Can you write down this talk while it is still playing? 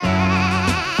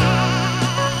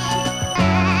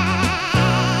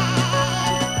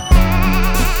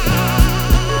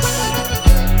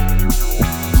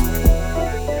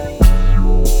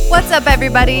What's up,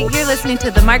 everybody? You're listening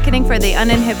to the Marketing for the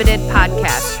Uninhibited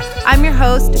podcast. I'm your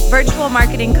host, virtual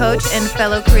marketing coach, and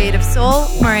fellow creative soul,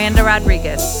 Miranda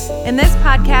Rodriguez. In this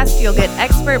podcast, you'll get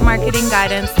expert marketing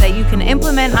guidance that you can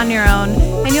implement on your own,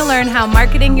 and you'll learn how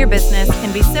marketing your business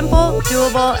can be simple,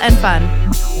 doable, and fun.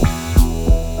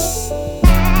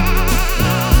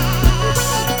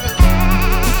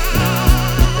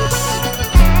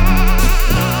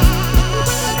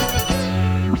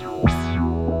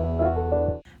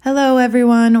 Hello,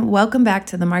 everyone. Welcome back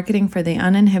to the Marketing for the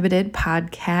Uninhibited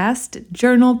podcast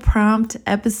journal prompt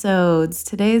episodes.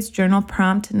 Today is journal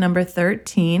prompt number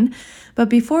 13. But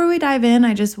before we dive in,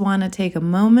 I just want to take a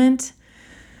moment,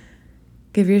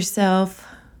 give yourself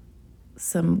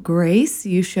some grace.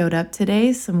 You showed up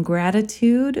today, some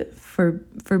gratitude for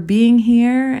being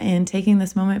here and taking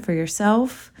this moment for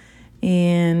yourself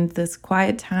and this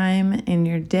quiet time in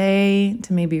your day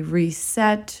to maybe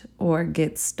reset or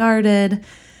get started.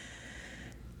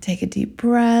 Take a deep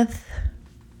breath,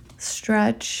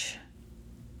 stretch,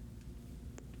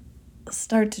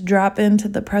 start to drop into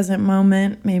the present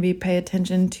moment. Maybe pay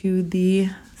attention to the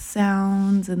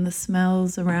sounds and the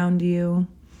smells around you.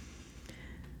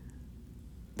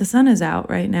 The sun is out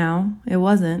right now. It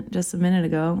wasn't just a minute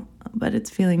ago, but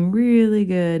it's feeling really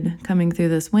good coming through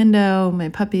this window. My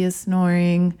puppy is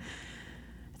snoring.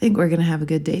 I think we're going to have a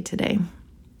good day today.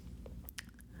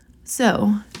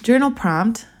 So, journal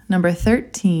prompt number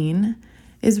 13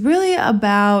 is really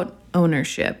about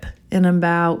ownership and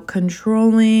about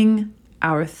controlling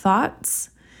our thoughts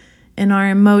and our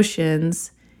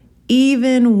emotions,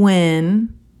 even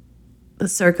when the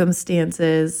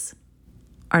circumstances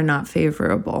are not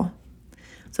favorable.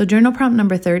 So journal prompt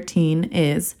number 13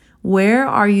 is, where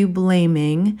are you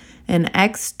blaming an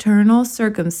external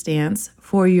circumstance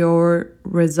for your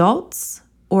results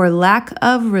or lack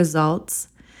of results?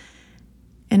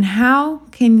 And how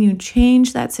can you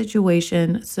change that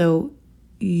situation so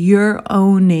you're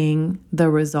owning the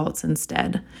results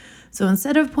instead? So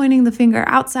instead of pointing the finger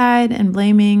outside and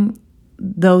blaming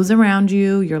those around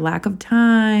you, your lack of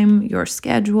time, your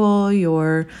schedule,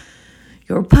 your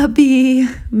puppy,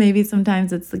 maybe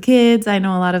sometimes it's the kids. I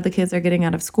know a lot of the kids are getting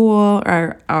out of school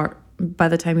or are, by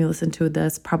the time you listen to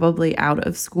this, probably out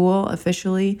of school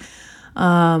officially.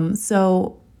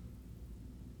 So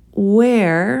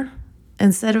where,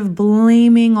 instead of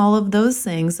blaming all of those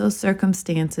things, those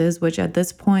circumstances, which at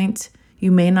this point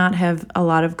you may not have a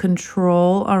lot of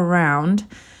control around,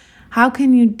 how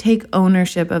can you take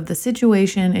ownership of the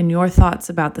situation and your thoughts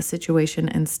about the situation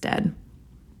instead,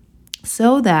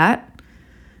 so that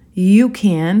you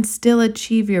can still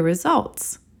achieve your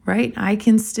results, right? I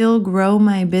can still grow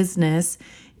my business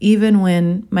even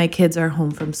when my kids are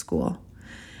home from school.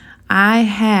 I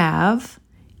have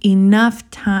enough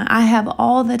time. I have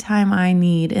all the time I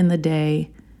need in the day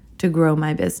to grow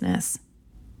my business,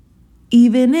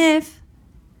 even if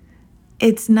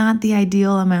it's not the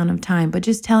ideal amount of time. But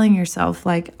just telling yourself,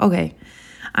 like, okay,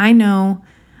 I know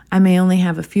I may only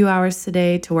have a few hours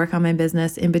today to work on my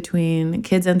business in between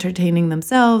kids entertaining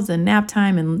themselves and nap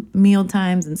time and meal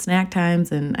times and snack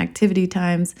times and activity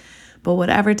times. But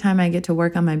whatever time I get to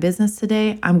work on my business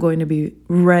today, I'm going to be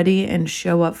ready and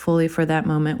show up fully for that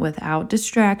moment without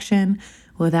distraction,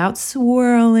 without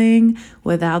swirling,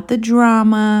 without the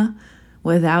drama,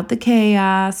 without the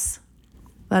chaos.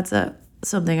 That's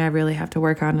something I really have to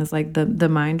work on, is like the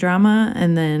mind drama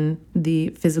and then the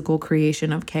physical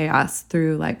creation of chaos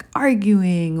through like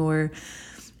arguing or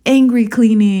angry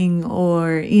cleaning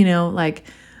or,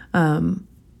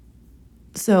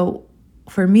 so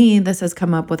for me, this has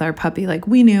come up with our puppy. Like,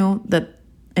 we knew that,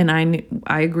 and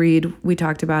I agreed, we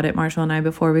talked about it, Marshall and I,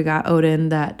 before we got Odin,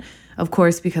 that of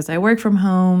course, because I work from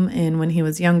home and when he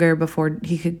was younger, before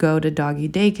he could go to doggy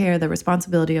daycare, the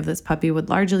responsibility of this puppy would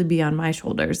largely be on my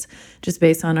shoulders, just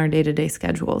based on our day-to-day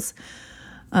schedules.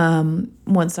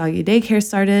 Once doggy daycare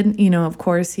started, of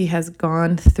course, he has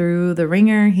gone through the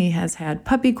ringer. He has had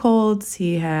puppy colds.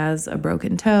 He has a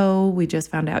broken toe. We just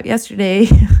found out yesterday,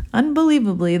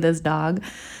 unbelievably, this dog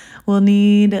will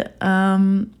need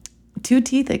 2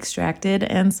 teeth extracted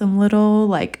and some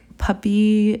little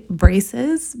puppy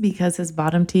braces because his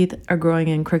bottom teeth are growing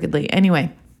in crookedly. Anyway,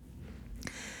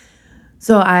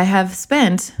 so I have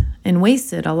spent and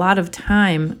wasted a lot of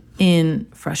time in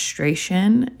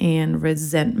frustration and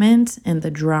resentment and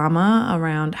the drama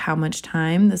around how much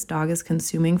time this dog is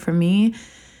consuming from me,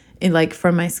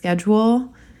 from my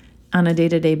schedule on a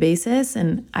day-to-day basis,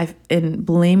 and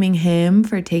blaming him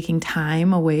for taking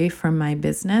time away from my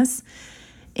business.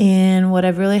 And what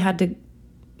I've really had to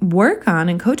work on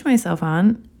and coach myself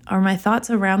on are my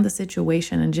thoughts around the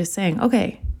situation and just saying,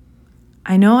 okay,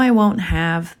 I know I won't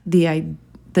have the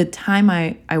the time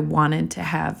I wanted to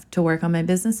have to work on my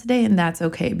business today. And that's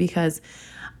okay, because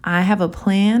I have a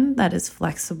plan that is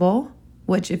flexible,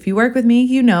 which if you work with me,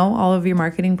 you know all of your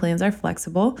marketing plans are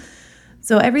flexible.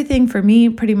 So everything for me,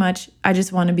 pretty much, I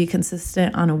just want to be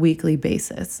consistent on a weekly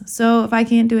basis. So if I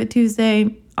can't do it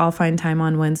Tuesday, I'll find time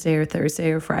on Wednesday or Thursday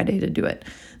or Friday to do it.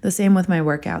 The same with my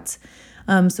workouts.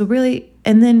 So really,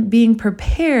 and then being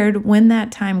prepared when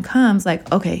that time comes,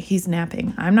 like, okay, he's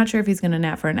napping. I'm not sure if he's going to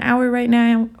nap for an hour right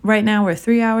now or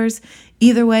 3 hours.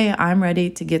 Either way, I'm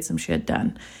ready to get some shit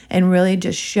done. And really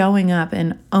just showing up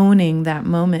and owning that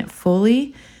moment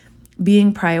fully,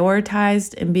 being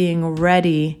prioritized and being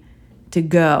ready to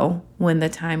go when the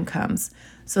time comes.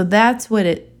 So that's what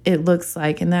it looks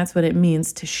like, and that's what it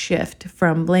means to shift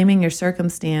from blaming your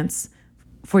circumstance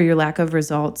for your lack of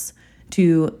results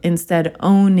to instead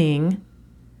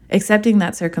accepting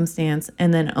that circumstance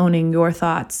and then owning your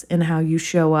thoughts and how you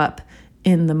show up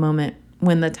in the moment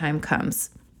when the time comes.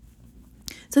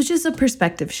 So it's just a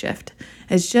perspective shift.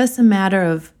 It's just a matter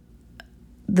of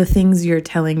the things you're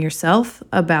telling yourself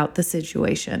about the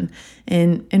situation,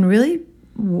 and really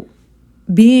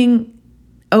being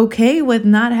okay with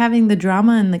not having the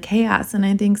drama and the chaos. And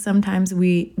I think sometimes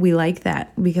we like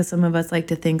that, because some of us like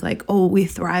to think like, oh, we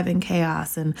thrive in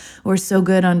chaos and we're so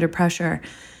good under pressure,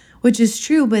 which is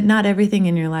true, but not everything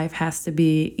in your life has to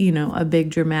be, a big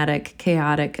dramatic,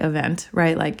 chaotic event,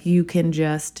 right? Like you can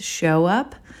just show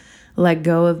up, let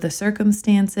go of the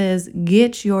circumstances,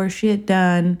 get your shit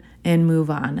done, and move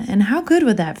on. And how good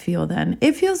would that feel then?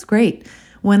 It feels great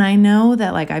when I know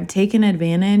that like I've taken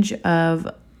advantage of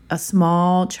a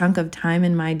small chunk of time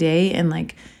in my day and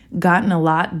like gotten a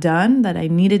lot done that I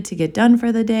needed to get done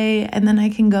for the day. And then I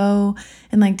can go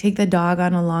and like take the dog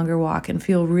on a longer walk and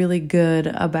feel really good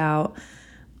about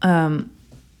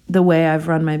the way I've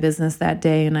run my business that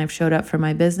day, and I've showed up for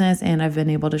my business, and I've been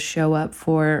able to show up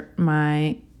for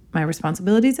my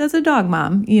responsibilities as a dog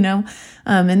mom,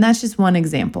 and that's just one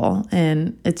example.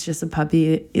 And it's just a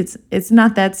puppy. It's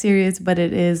not that serious, but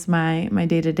it is my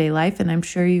day-to-day life. And I'm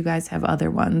sure you guys have other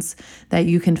ones that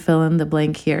you can fill in the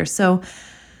blank here. So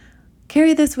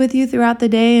carry this with you throughout the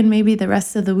day and maybe the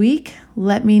rest of the week.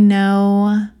 Let me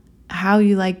know how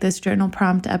you like this journal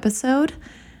prompt episode,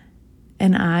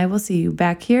 and I will see you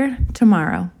back here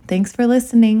tomorrow. Thanks for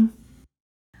listening.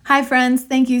 Hi, friends.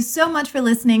 Thank you so much for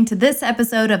listening to this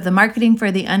episode of the Marketing for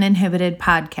the Uninhibited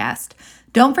podcast.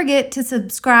 Don't forget to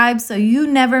subscribe so you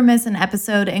never miss an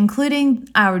episode, including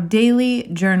our daily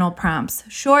journal prompts,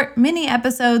 short mini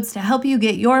episodes to help you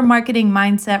get your marketing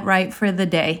mindset right for the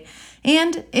day.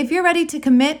 And if you're ready to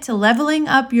commit to leveling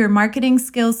up your marketing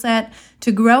skill set,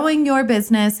 to growing your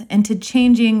business, and to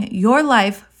changing your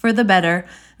life for the better,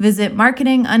 visit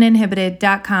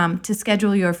marketinguninhibited.com to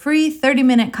schedule your free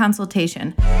 30-minute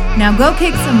consultation. Now go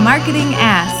kick some marketing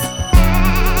ass.